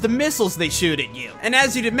dodge the missiles they shoot at you. And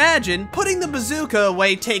as you'd imagine, putting the bazooka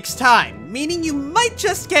away takes time, meaning you might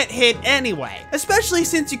just get hit anyway, especially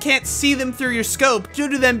since you can't see them through your scope due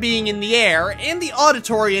to them being in the air, and the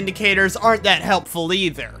auditory indicators aren't that helpful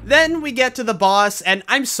either. Then we get to the boss, and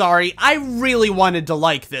I'm sorry, I really wanted to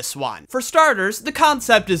like this one. For starters, the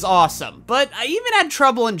concept is awesome, but I even had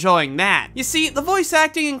trouble enjoying that. You see, the voice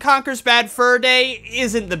acting in Conker's Bad Fur Day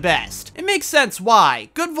isn't the best. It makes sense why.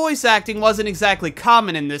 Good voice acting wasn't exactly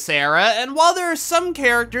common in this era, and while there are some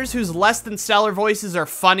characters whose less than stellar voices are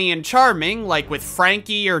funny and charming, like with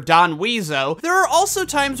Frankie or Don Weezo, there are also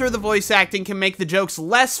times where the voice acting can make the jokes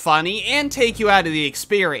less funny and take you out of the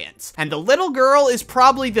experience. And the little girl is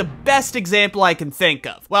probably the best example I can think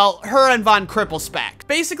of. Well, her and Von Cripplespeck.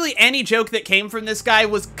 Basically, any joke that came from this guy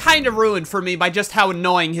was kind of ruined for me by just how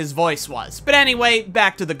annoying his voice was. But anyway,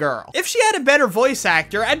 back to the girl. If she had a better voice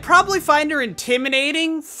actor, I'd probably find her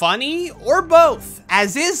intimidating, funny, or both.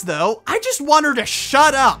 As is though, I just want her to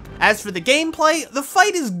shut up. As for the gameplay, the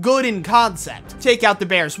fight is good in concept. Take out the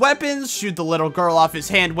bear's weapons, shoot the little girl off his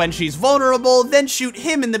hand when she's vulnerable, then shoot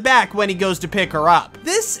him in the back when he goes to pick her up.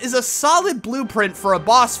 This is a solid blueprint for a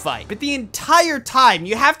boss fight, but the entire time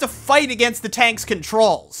you have to fight against the tank's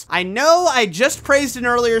controls. I know I just praised an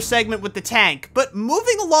earlier segment with the tank, but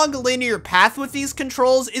moving along a linear path with these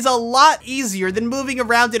controls is a lot easier than moving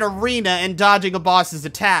around an arena and dodging a boss's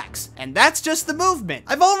attacks. And that's just the movement.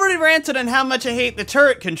 I've already ranted on how much I hate the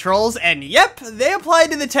turret controls, and yep, they apply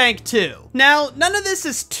to the tank too. Now, none of this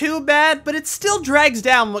is too bad, but it still drags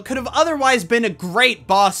down what could have otherwise been a great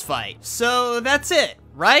boss fight. So that's it.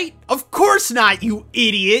 Right? Of course not, you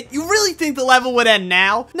idiot! You really think the level would end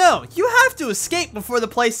now? No, you have to escape before the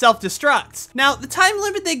place self-destructs. Now, the time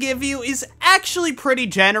limit they give you is actually pretty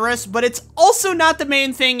generous, but it's also not the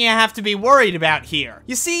main thing you have to be worried about here.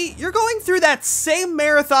 You see, you're going through that same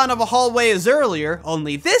marathon of a hallway as earlier,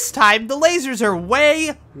 only this time the lasers are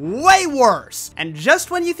way worse. And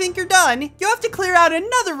just when you think you're done, you have to clear out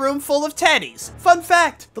another room full of teddies. Fun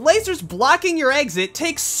fact, the lasers blocking your exit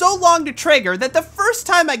takes so long to trigger that the first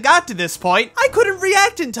time I got to this point, I couldn't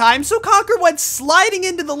react in time, so Conker went sliding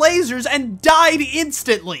into the lasers and died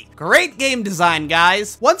instantly. Great game design,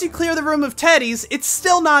 guys. Once you clear the room of teddies, it's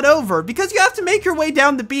still not over, because you have to make your way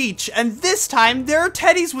down the beach, and this time, there are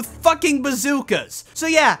teddies with fucking bazookas. So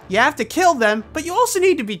yeah, you have to kill them, but you also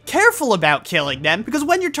need to be careful about killing them, because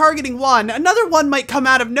when you're targeting one, another one might come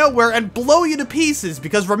out of nowhere and blow you to pieces,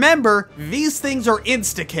 because remember, these things are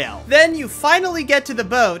insta-kill. Then you finally get to the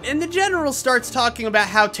boat, and the general starts talking about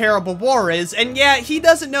how terrible war is, and yeah, he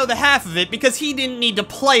doesn't know the half of it because he didn't need to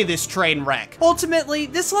play this train wreck. Ultimately,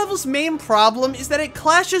 this level's main problem is that it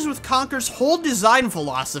clashes with Conker's whole design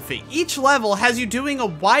philosophy. Each level has you doing a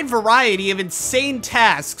wide variety of insane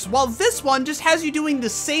tasks, while this one just has you doing the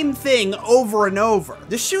same thing over and over.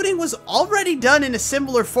 The shooting was already done in a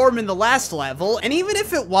similar form in the last level, and even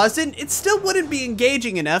if it wasn't, it still wouldn't be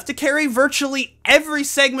engaging enough to carry virtually every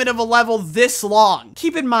segment of a level this long.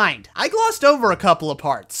 Keep in mind, I glossed over a couple of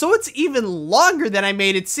parts, so it's even longer than I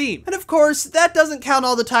made it seem. And of course, that doesn't count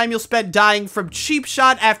all the time you'll spend dying from cheap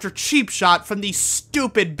shot after cheap shot from these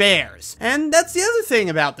stupid bears. And that's the other thing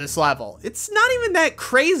about this level. It's not even that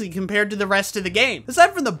crazy compared to the rest of the game.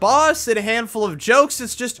 Aside from the boss and a handful of jokes,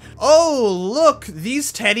 it's just, oh, look,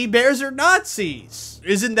 these teddy bears are Nazis.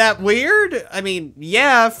 Isn't that weird? I mean,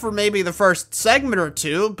 yeah, for maybe the first segment or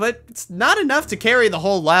two, but it's not enough to carry the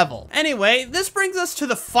whole level. Anyway, this brings us to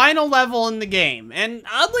the final level in the game, and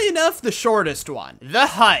oddly enough, the shortest one, the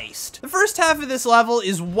heist. The first half of this level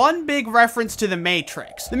is one big reference to the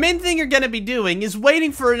Matrix. The main thing you're gonna be doing is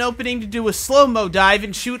waiting for an opening to do a slow-mo dive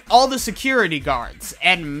and shoot all the security guards,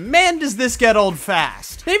 and man does this get old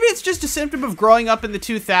fast. Maybe it's just a symptom of growing up in the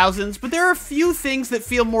 2000s, but there are a few things that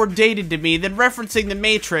feel more dated to me than referencing the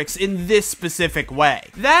Matrix in this specific way.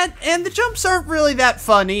 That, and the jumps aren't really that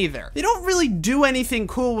fun either. They don't really do anything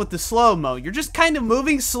cool with the slow-mo. You're just kind of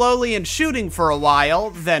moving slowly and shooting for a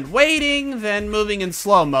while, then waiting, then moving in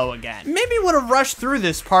slow-mo again. Maybe would have rushed through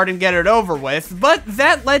this part and get it over with, but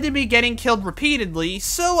that led to me getting killed repeatedly,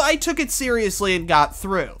 so I took it seriously and got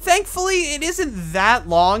through. Thankfully, it isn't that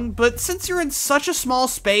long, but since you're in such a small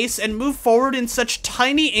space and move forward in such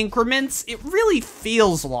tiny increments, it really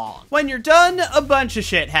feels long. When you're done, a bunch of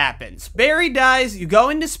shit happens. Barry dies, you go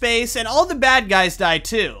into space, and all the bad guys die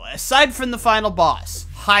too, aside from the final boss,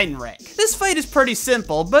 Heinrich. This fight is pretty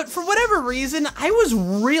simple, but for whatever reason, I was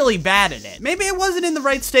really bad at it. Maybe I wasn't in the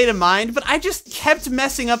right state of mind, but I just kept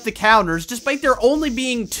messing up the counters despite there only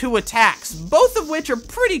being 2 attacks, both of which are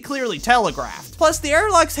pretty clearly telegraphed. Plus, the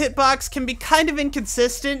airlock's hitbox can be kind of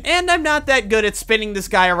inconsistent, and I'm not that good at spinning this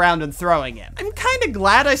guy around and throwing him. I'm kinda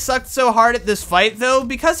glad I sucked so hard at this fight though,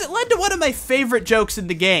 because it led to one of my favorite jokes in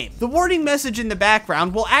the game. The warning message in the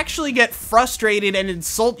background will actually get frustrated and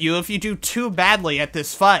insult you if you do too badly at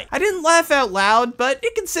this fight. I didn't laugh out loud, but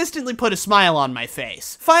it consistently put a smile on my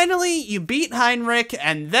face. Finally, you beat Heinrich,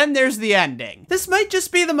 and then there's the ending. This might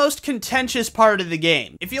just be the most contentious part of the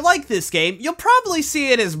game. If you like this game, you'll probably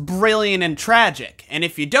see it as brilliant and tragic, and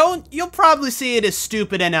if you don't, you'll probably see it as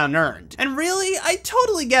stupid and unearned. And really, I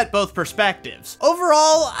totally get both perspectives.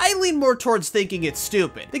 Overall, I lean more towards thinking it's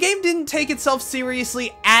stupid. The game didn't take itself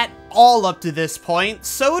seriously at all up to this point,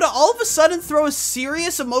 so to all of a sudden throw a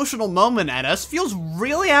serious emotional moment at us feels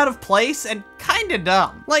really out of place and kinda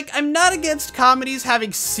dumb. Like, I'm not against comedies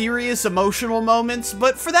having serious emotional moments,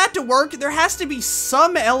 but for that to work, there has to be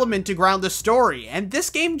some element to ground the story, and this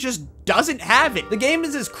game just doesn't have it. The game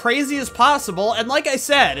is as crazy as possible, and like I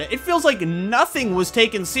said, it feels like nothing was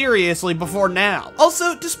taken seriously before now.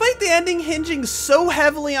 Also, despite the ending hinging so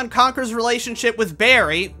heavily on Conker's relationship with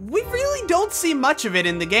Barry, we really don't see much of it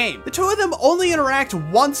in the game. The two of them only interact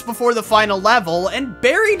once before the final level, and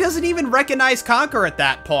Barry doesn't even recognize Conker at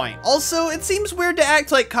that point. Also, it seems weird to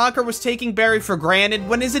act like Conker was taking Barry for granted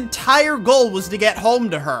when his entire goal was to get home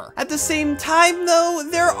to her. At the same time, though,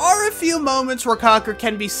 there are a few moments where Conker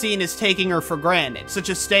can be seen as taking her for granted, such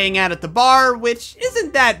as staying out at the bar, which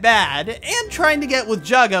isn't that bad, and trying to get with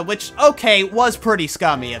Jugga, which, okay, was pretty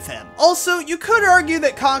scummy of him. Also, you could argue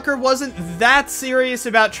that Conker wasn't that serious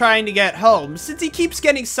about trying to get home, since he keeps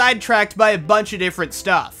getting sidetracked by a bunch of different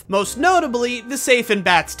stuff, most notably the safe in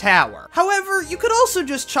Bat's tower. However, you could also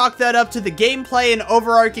just chalk that up to the gameplay and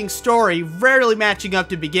overarching story rarely matching up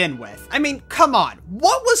to begin with. I mean, come on,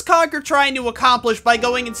 what was Conker trying to accomplish by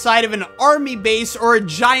going inside of an army base or a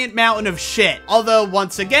giant mountain of shit? Although,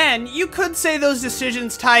 once again, you could say those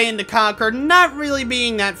decisions tie into Conker not really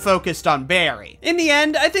being that focused on Barry. In the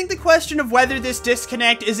end, I think the question of whether this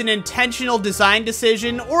disconnect is an intentional design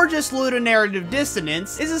decision or just ludonarrative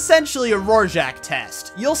dissonance is essentially a Rorschach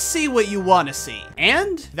test. You'll see what you want to see.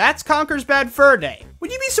 And that's Conker's Bad Fur Day.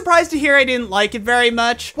 Would you be surprised to hear I didn't like it very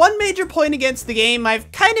much? One major point against the game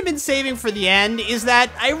I've kind of been saving for the end is that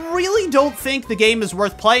I really don't think the game is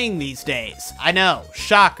worth playing these days. I know,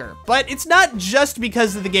 shocker, but it's not just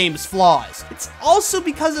because of the game's flaws. It's also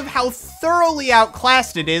because of how thoroughly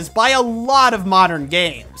outclassed it is by a lot of modern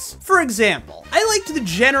games. For example, I liked the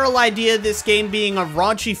general idea of this game being a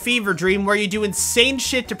raunchy fever dream where you do insane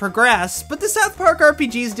shit to progress, but the South Park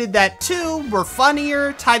RPGs did that too, were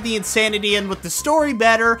funnier, tied the insanity in with the story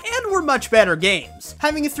better, and were much better games.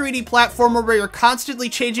 Having a 3D platformer where you're constantly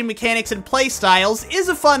changing mechanics and playstyles is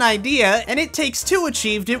a fun idea, and It Takes Two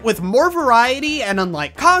achieved it with more variety, and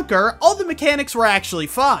unlike Conker, all the mechanics were actually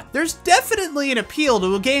fun. There's definitely an appeal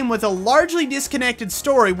to a game with a largely disconnected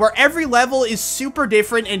story where every level is super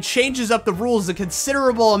different and changes up the rules a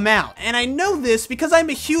considerable amount, and I know this because I'm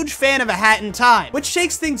a huge fan of A Hat in Time, which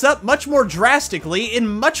shakes things up much more drastically in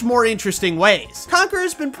much more interesting ways. Conker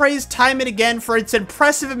has been praised time and again for its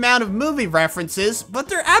impressive amount of movie references, but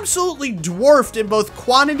they're absolutely dwarfed in both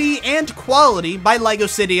quantity and quality by Lego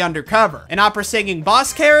City Undercover. An opera-singing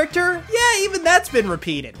boss character? Yeah, even that's been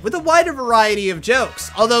repeated, with a wider variety of jokes.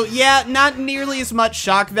 Although, yeah, not nearly as much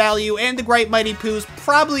shock value, and the Great Mighty Pooh's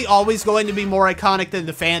probably always going to be more iconic than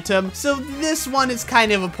the Phantom, so this one is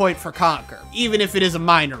kind of a point for Conker, even if it is a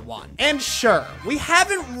minor one. And sure, we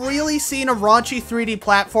haven't really seen a raunchy 3D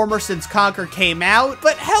platformer since Conker came out,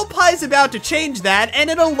 but Hell Pie's about to change that, and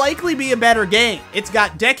it'll likely be a better game. It's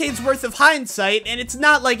got decades worth of hindsight, and it's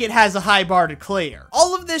not like it has a high bar to clear.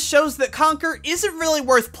 All of this shows that Conker isn't really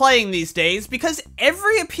worth playing these days because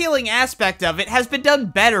every appealing aspect of it has been done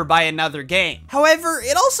better by another game. However,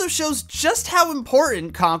 it also shows just how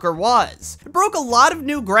important Conker was. It broke a lot of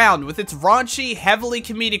new ground with its raunchy, heavily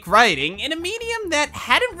comedic writing in a medium that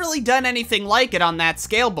hadn't really done anything like it on that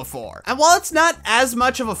scale before. And while it's not as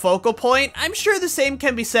much of a focal point, I'm sure the same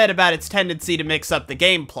can be said about its tendency to mix up the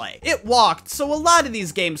gameplay. It walked, so a lot of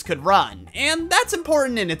these games could run, and that's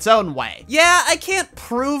important in its own way. Yeah, I can't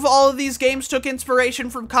prove all of these games took inspiration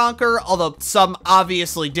from Conker, although some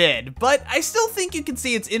obviously did, but I still think you can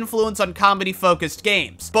see its influence on comedy-focused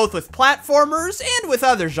games, both with platformers and with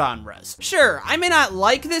other genres. Sure, I may not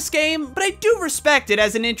like this game, but I do respect it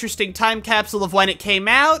as an interesting time capsule of when it came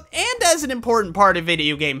out, and as an important part of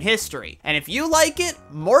video game history. And if you like it,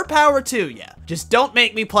 more power to ya. Just don't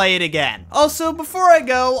make me play it again. Also, before I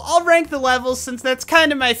go, I'll rank the levels since that's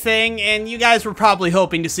kind of my thing, and you guys were probably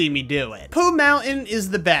hoping to see me do it. Pooh Mountain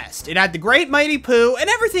is the best. It had the Great Mighty Pooh, and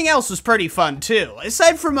everything else was pretty fun too,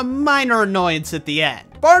 aside from a minor annoyance at the end.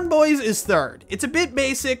 Barn Boys is third. It's a bit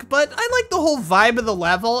basic, but I like the whole vibe of the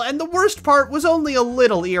level, and the worst part was only a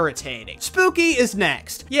little irritating. Spooky is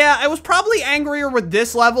next. Yeah, I was probably angrier with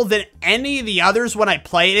this level than any of the others when I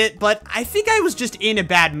played it, but I think I was just in a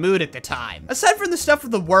bad mood at the time. Aside from the stuff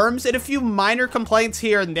with the worms and a few minor complaints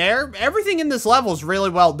here and there, everything in this level is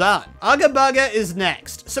really well done. Ugga Bugga is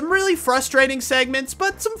next. Some really frustrating segments,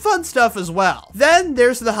 but some fun stuff as well. Then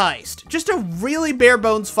there's the heist. Just a really bare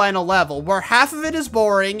bones final level where half of it is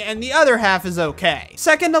boring and the other half is okay.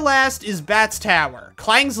 Second to last is Bat's Tower.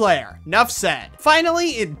 Clang's Lair. Nuff said.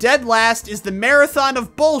 Finally, in dead last is the marathon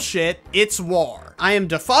of bullshit, It's War. I am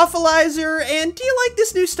Defoffalizer, and do you like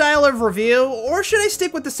this new style of review? Or should I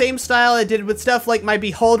stick with the same style I did with stuff like my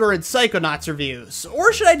Beholder and Psychonauts reviews?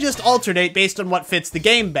 Or should I just alternate based on what fits the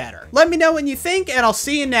game better? Let me know what you think, and I'll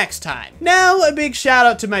see you next time. Now, a big shout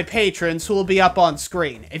out to my patrons who will be up on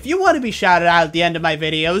screen. If you want to be shouted out at the end of my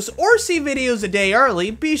videos, or see videos a day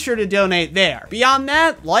early, be sure to donate there. Beyond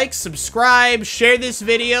that, like, subscribe, share this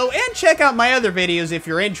video, and check out my other videos if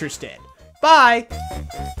you're interested. Bye!